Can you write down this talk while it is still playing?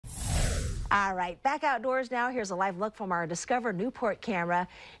All right, back outdoors now. Here's a live look from our Discover Newport camera.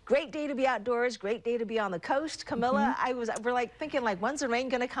 Great day to be outdoors. Great day to be on the coast. Camilla, we're like thinking like, when's the rain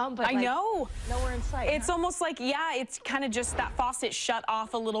gonna come? But I know. Nowhere in sight. It's almost like, yeah, it's kind of just that faucet shut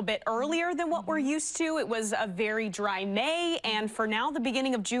off a little bit earlier than what we're used to. It was a very dry May, and for now, the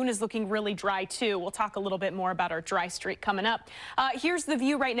beginning of June is looking really dry too. We'll talk a little bit more about our dry streak coming up. Here's the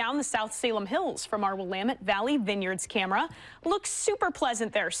view right now in the South Salem Hills from our Willamette Valley Vineyards camera. Looks super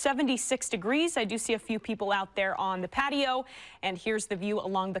pleasant there, 76 degrees. I do see a few people out there on the patio. And here's the view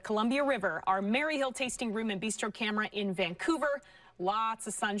along the Columbia River, our Maryhill Tasting Room and Bistro camera in Vancouver. Lots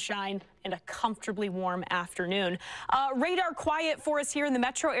of sunshine and a comfortably warm afternoon. Radar quiet for us here in the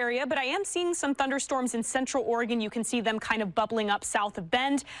metro area, but I am seeing some thunderstorms in central Oregon. You can see them kind of bubbling up south of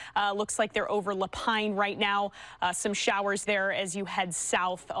Bend. Looks like they're over Lapine right now. Some showers there as you head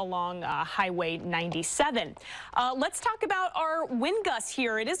south along Highway 97. Let's talk about our wind gusts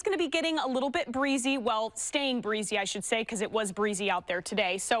here. It is going to be getting a little bit breezy, well, staying breezy, I should say, because it was breezy out there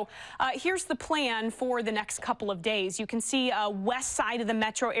today. So here's the plan for the next couple of days. You can see west side of the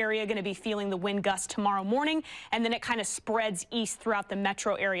metro area going to be feeling the wind gust tomorrow morning, and then it kind of spreads east throughout the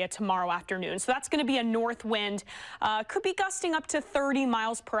metro area tomorrow afternoon. So that's going to be a north wind. Could be gusting up to 30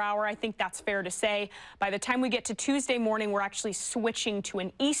 miles per hour. I think that's fair to say. By the time we get to Tuesday morning, we're actually switching to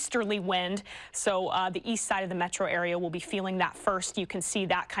an easterly wind. So the east side of the metro area will be feeling that first. You can see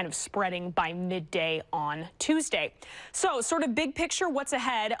that kind of spreading by midday on Tuesday. So sort of big picture, what's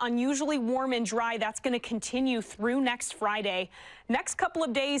ahead? Unusually warm and dry. That's going to continue through next Friday. Next couple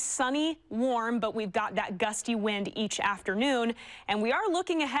of days, sunny, warm, but we've got that gusty wind each afternoon. And we are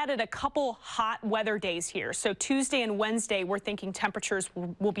looking ahead at a couple hot weather days here. So Tuesday and Wednesday, we're thinking temperatures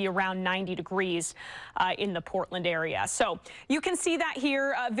will be around 90 degrees in the Portland area. So you can see that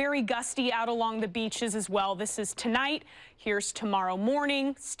here, very gusty out along the beaches as well. This is tonight. Here's tomorrow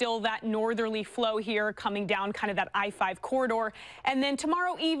morning, still that northerly flow here coming down kind of that I-5 corridor. And then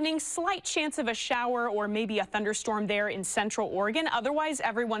tomorrow evening, slight chance of a shower or maybe a thunderstorm there in central Oregon. Otherwise,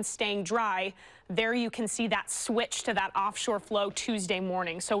 everyone's staying dry. There you can see that switch to that offshore flow Tuesday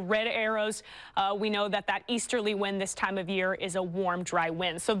morning. So red arrows, we know that that easterly wind this time of year is a warm, dry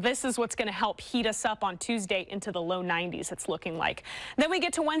wind. So this is what's going to help heat us up on Tuesday into the low 90s, it's looking like. Then we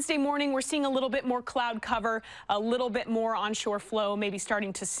get to Wednesday morning, we're seeing a little bit more cloud cover, a little bit more onshore flow, maybe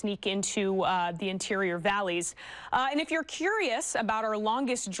starting to sneak into the interior valleys. And if you're curious about our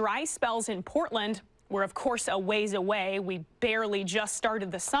longest dry spells in Portland, we're, of course, a ways away. We barely just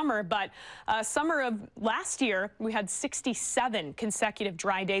started the summer, but summer of last year, we had 67 consecutive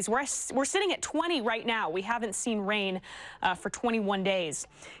dry days. We're sitting at 20 right now. We haven't seen rain for 21 days.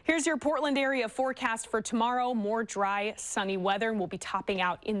 Here's your Portland area forecast for tomorrow. More dry, sunny weather, and we'll be topping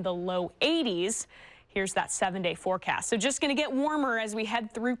out in the low 80s. Here's that 7-day forecast. So just going to get warmer as we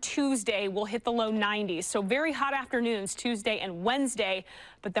head through Tuesday. We'll hit the low 90s. So very hot afternoons Tuesday and Wednesday,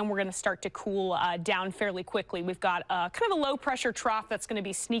 but then we're going to start to cool down fairly quickly. We've got kind of a low pressure trough that's going to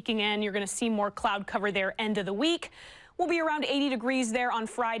be sneaking in. You're going to see more cloud cover there end of the week. We'll be around 80 degrees there on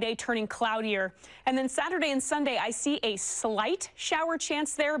Friday, turning cloudier. And then Saturday and Sunday, I see a slight shower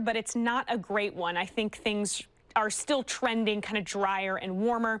chance there, but it's not a great one. I think things are still trending kind of drier and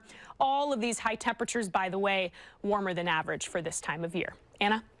warmer. All of these high temperatures, by the way, warmer than average for this time of year.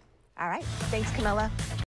 Anna? All right. Thanks, Camilla.